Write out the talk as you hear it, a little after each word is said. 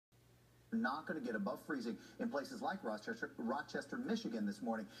Not going to get above freezing in places like Rochester, Michigan this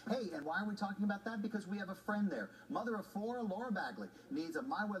morning. Hey, and why are we talking about that? Because we have a friend there. Mother of four, Laura Bagley, needs a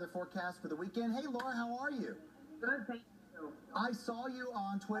My Weather forecast for the weekend. Hey, Laura, how are you? Good, thank you. I saw you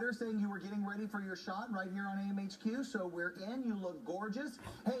on Twitter saying you were getting ready for your shot right here on AMHQ, so we're in. You look gorgeous.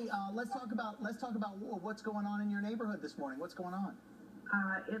 Hey, let's talk about what's going on in your neighborhood this morning. What's going on?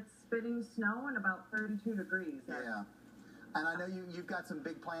 It's spitting snow and about 32 degrees. Yeah. And I know you've got some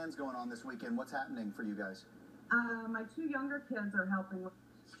big plans going on this weekend. What's happening for you guys? My two younger kids are helping with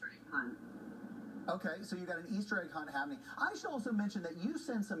the Easter egg hunt. Okay, so you got an Easter egg hunt happening. I should also mention that you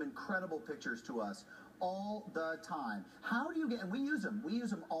send some incredible pictures to us all the time. How do you get, and we use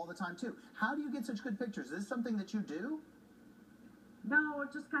them all the time too. How do you get such good pictures? Is this something that you do? No,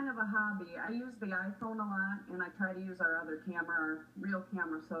 it's just kind of a hobby. I use the iPhone a lot, and I try to use our other camera, our real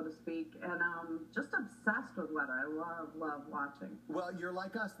camera, so to speak, and just obsessed with weather. I love watching. Well, you're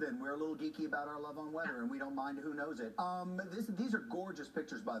like us then. We're a little geeky about our love on weather, and we don't mind who knows it. These are gorgeous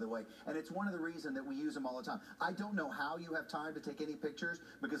pictures, by the way, and it's one of the reasons that we use them all the time. I don't know how you have time to take any pictures,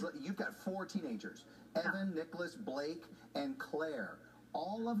 because you've got 4 teenagers, Evan, Nicholas, Blake, and Claire.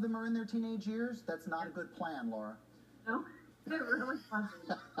 All of them are in their teenage years? That's not a good plan, Laura. No? It really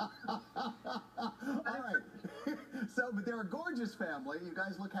wasn't. All right. But they're a gorgeous family. You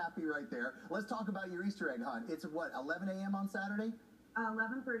guys look happy right there. Let's talk about your Easter egg hunt. It's what, 11 a.m. on Saturday?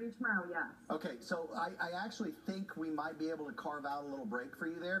 11:30 tomorrow, yes. Okay, so I actually think we might be able to carve out a little break for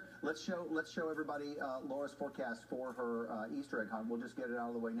you there. Let's show everybody Laura's forecast for her Easter egg hunt. We'll just get it out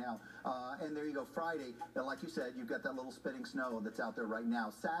of the way now. And there you go, Friday, like you said, you've got that little spitting snow that's out there right now.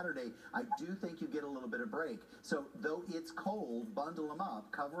 Saturday, I do think you get a little bit of break. So though it's cold, bundle them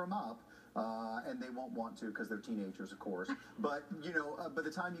up, cover them up. And they won't want to because they're teenagers, of course. But, you know, by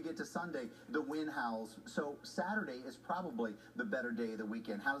the time you get to Sunday, the wind howls. So Saturday is probably the better day of the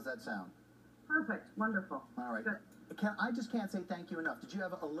weekend. How does that sound? Perfect. Wonderful. All right. Good. I just can't say thank you enough. Did you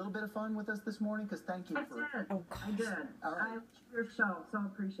have a little bit of fun with us this morning? Because thank you for... I did. All right. I love your show. So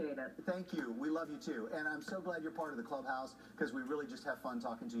appreciate it. Thank you. We love you too. And I'm so glad you're part of the clubhouse because we really just have fun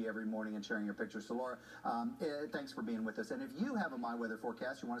talking to you every morning and sharing your pictures. So Laura, thanks for being with us. And if you have a My Weather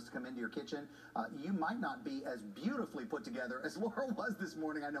forecast, you want us to come into your kitchen, you might not be as beautifully put together as Laura was this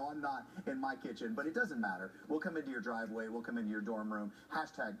morning. I know I'm not in my kitchen, but it doesn't matter. We'll come into your driveway. We'll come into your dorm room.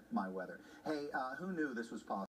 #MyWeather. Hey, who knew this was possible?